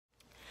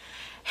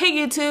Hey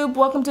YouTube,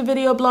 welcome to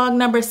video blog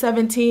number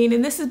 17,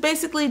 and this is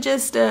basically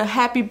just a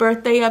happy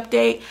birthday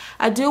update.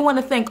 I do want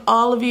to thank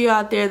all of you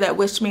out there that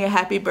wished me a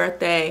happy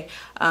birthday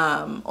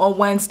on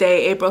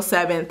Wednesday, April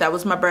 7th. That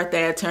was my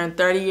birthday. I turned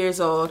 30 years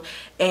old,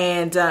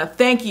 and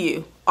thank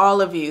you, all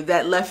of you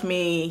that left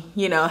me,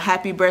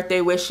 happy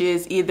birthday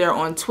wishes either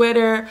on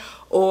Twitter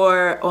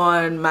or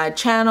on my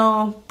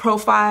channel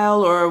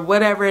profile or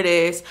whatever it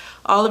is.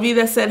 All of you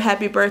that said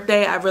happy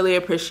birthday, I really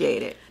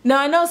appreciate it. Now,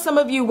 I know some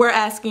of you were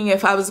asking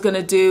if I was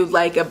gonna do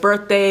like a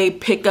birthday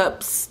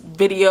pickups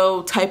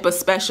video type of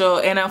special,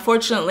 and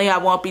unfortunately I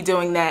won't be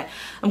doing that.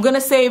 I'm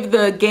gonna save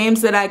the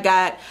games that I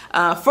got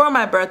for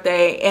my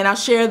birthday, and I'll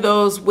share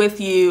those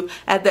with you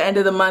at the end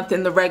of the month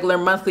in the regular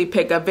monthly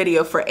pickup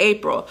video for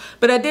April.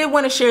 But I did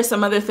want to share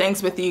some other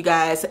things with you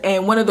guys,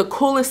 and one of the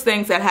coolest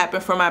things that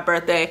happened for my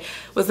birthday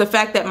was the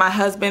fact that my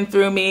husband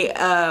threw me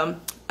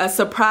a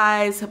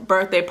surprise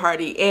birthday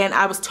party, and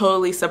I was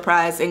totally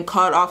surprised and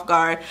caught off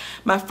guard.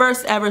 My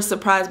first ever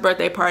surprise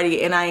birthday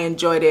party, and I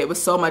enjoyed it. It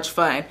was so much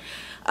fun.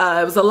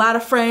 It was a lot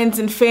of friends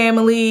and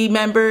family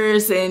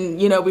members, and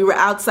we were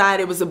outside.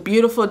 It was a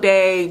beautiful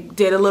day,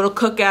 did a little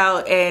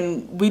cookout,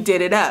 and we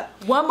did it up.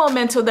 One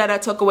memento that I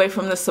took away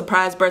from the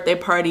surprise birthday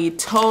party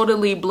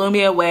totally blew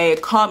me away.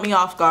 It caught me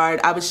off guard.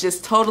 I was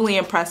just totally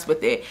impressed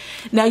with it.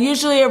 Now,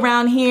 usually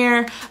around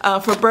here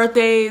for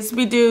birthdays,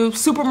 we do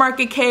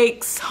supermarket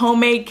cakes,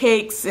 homemade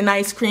cakes, and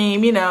ice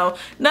cream,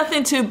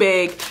 nothing too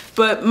big.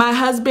 But my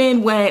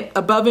husband went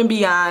above and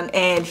beyond,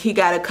 and he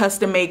got a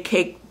custom-made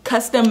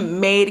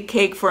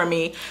cake for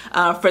me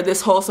for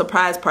this whole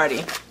surprise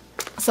party.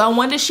 So I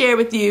wanted to share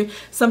with you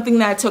something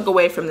that I took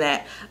away from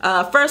that.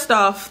 First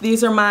off,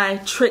 these are my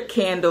trick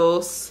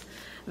candles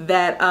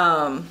that,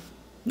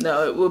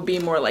 no, it would be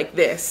more like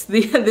this.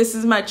 This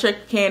is my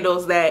trick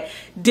candles that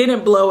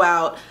didn't blow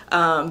out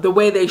the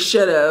way they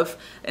should have,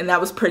 and that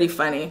was pretty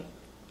funny.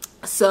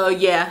 So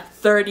yeah,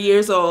 30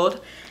 years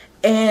old.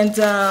 And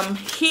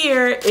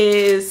here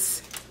is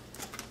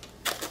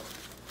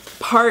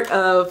part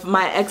of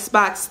my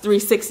Xbox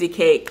 360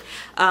 cake.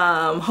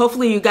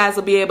 Hopefully you guys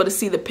will be able to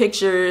see the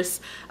pictures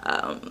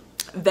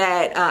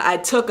that I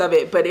took of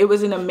it, but it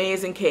was an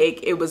amazing cake.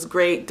 It was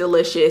great,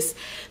 delicious.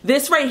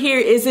 This right here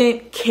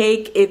isn't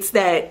cake, it's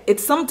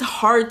some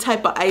hard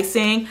type of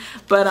icing,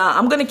 but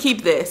I'm gonna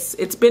keep this.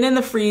 It's been in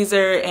the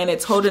freezer and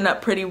it's holding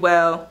up pretty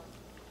well.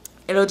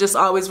 It'll just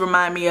always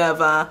remind me of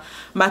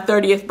my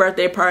 30th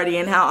birthday party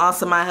and how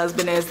awesome my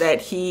husband is that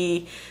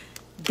he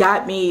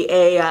got me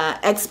a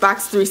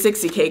Xbox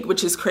 360 cake,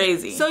 which is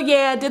crazy. So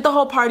yeah, did the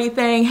whole party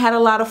thing, had a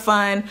lot of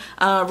fun,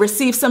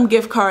 received some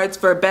gift cards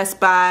for Best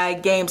Buy,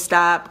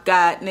 GameStop,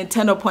 got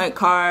Nintendo point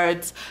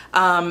cards,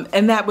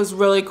 and that was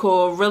really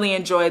cool. Really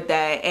enjoyed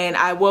that, and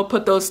I will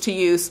put those to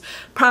use.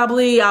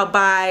 Probably I'll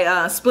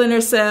buy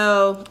Splinter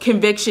Cell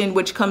Conviction,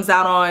 which comes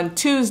out on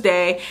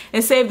Tuesday,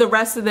 and save the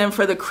rest of them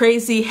for the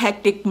crazy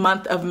hectic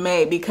month of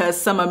May, because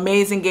some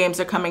amazing games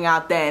are coming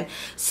out then.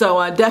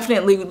 So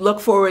definitely look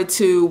forward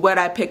to what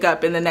I pick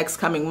up in the next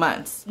coming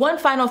months. One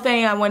final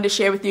thing I wanted to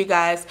share with you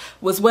guys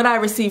was what I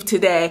received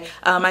today.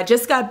 I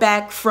just got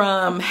back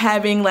from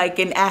having like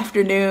an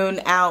afternoon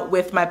out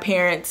with my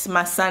parents,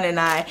 my son and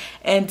I,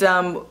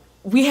 and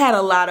we had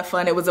a lot of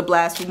fun. It was a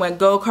blast. We went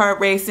go-kart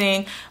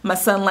racing. My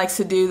son likes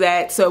to do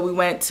that, so we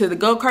went to the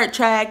go-kart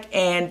track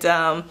and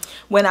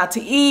went out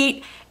to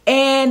eat.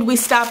 And we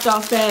stopped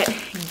off at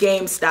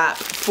GameStop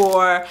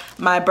for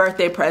my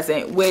birthday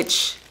present,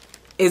 which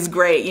is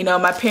great.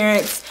 My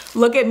parents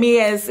look at me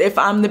as if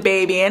I'm the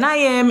baby, and I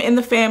am in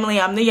the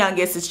family. I'm the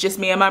youngest. It's just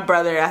me and my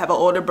brother. I have an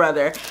older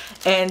brother,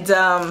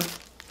 and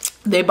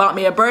they bought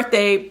me a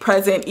birthday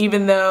present,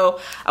 even though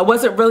I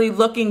wasn't really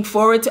looking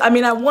forward to. I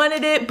mean, I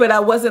wanted it, but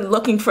I wasn't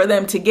looking for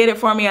them to get it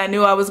for me. I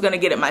knew I was going to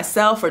get it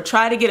myself or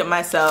try to get it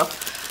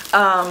myself.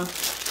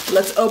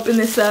 Let's open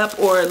this up,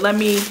 or let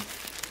me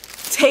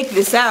take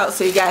this out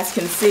so you guys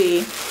can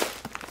see.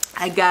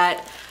 I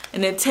got a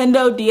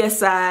Nintendo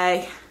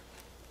DSi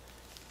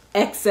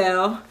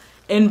XL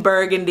in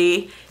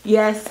burgundy.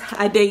 Yes,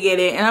 I did get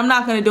it, and I'm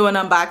not going to do an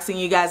unboxing.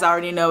 You guys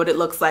already know what it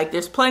looks like.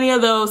 There's plenty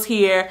of those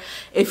here.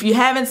 If you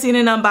haven't seen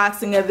an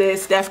unboxing of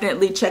this,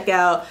 definitely check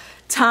out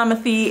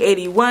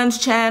Tomothy81's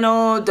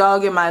channel.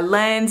 Dog in My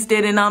Lens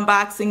did an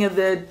unboxing of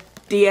the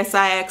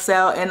DSi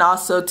XL, and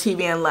also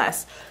TV and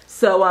Less.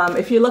 So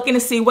if you're looking to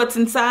see what's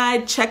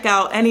inside, check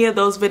out any of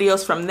those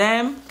videos from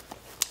them.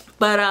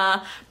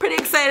 But pretty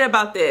excited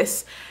about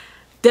this.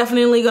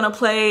 Definitely gonna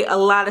play a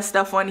lot of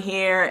stuff on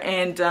here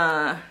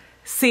and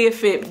see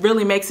if it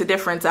really makes a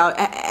difference out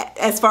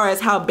as far as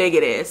how big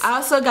it is. I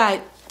also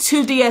got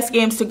 2 DS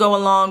games to go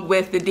along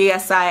with the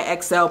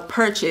DSi XL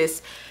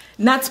purchase,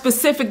 not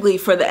specifically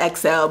for the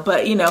XL,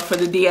 but for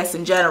the DS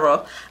in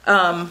general.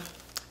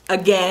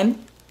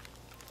 Again,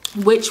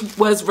 which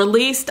was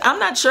released, I'm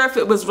not sure if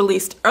it was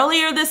released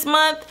earlier this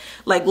month,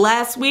 like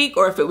last week,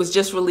 or if it was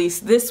just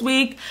released this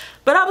week,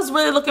 but I was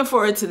really looking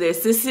forward to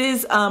this. This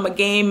is a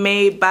game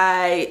made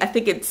by, I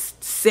think it's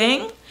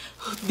Sing.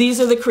 These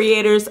are the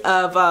creators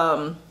of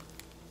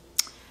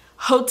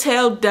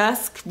Hotel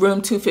Dusk,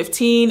 Room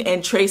 215,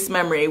 and Trace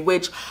Memory,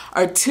 which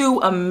are two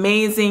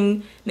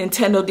amazing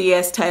Nintendo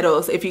DS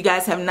titles. If you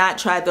guys have not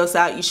tried those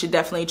out, you should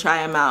definitely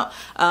try them out,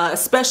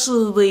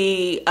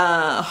 especially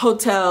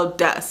Hotel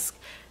Dusk.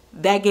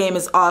 That game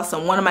is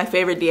awesome, one of my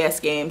favorite DS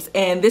games.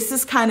 And this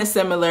is kind of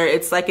similar.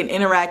 It's like an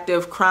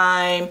interactive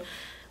crime,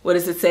 what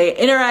does it say?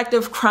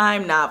 Interactive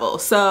crime novel.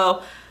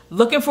 So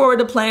looking forward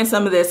to playing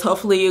some of this.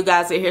 Hopefully you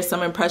guys will hear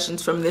some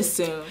impressions from this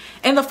soon.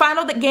 And the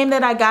final game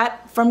that I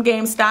got from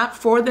GameStop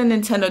for the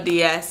Nintendo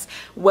DS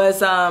was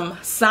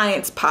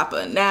Science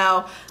Papa.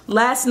 Now,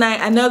 last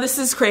night, I know this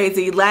is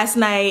crazy, last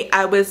night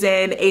I was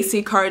in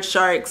AC Card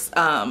Shark's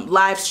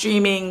live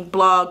streaming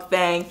blog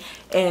thing,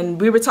 and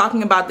we were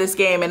talking about this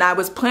game, and I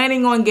was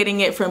planning on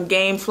getting it from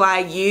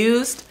GameFly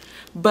used,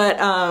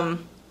 but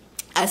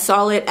I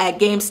saw it at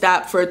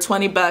GameStop for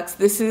 20 bucks.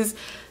 This is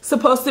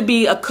supposed to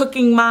be a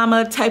cooking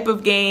mama type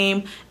of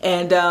game,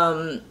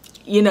 and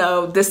you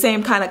know, the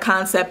same kind of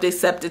concept,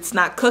 except it's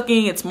not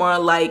cooking, it's more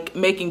like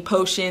making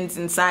potions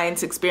and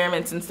science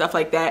experiments and stuff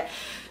like that.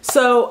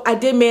 So I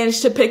did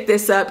manage to pick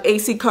this up,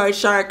 AC Card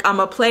Shark. I'm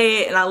gonna play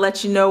it and I'll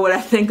let you know what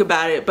I think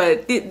about it.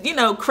 But you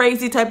know,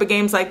 crazy type of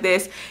games like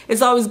this,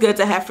 it's always good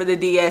to have for the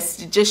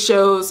DS. It just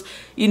shows,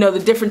 you know, the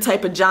different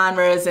type of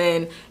genres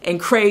and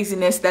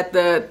craziness that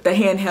the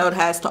handheld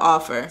has to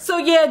offer. So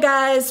yeah,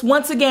 guys,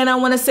 once again, I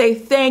want to say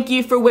thank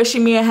you for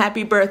wishing me a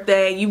happy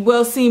birthday. You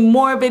will see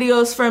more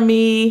videos from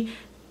me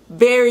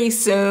very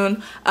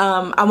soon.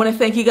 I want to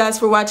thank you guys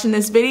for watching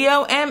this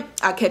video, and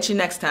I'll catch you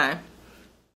next time.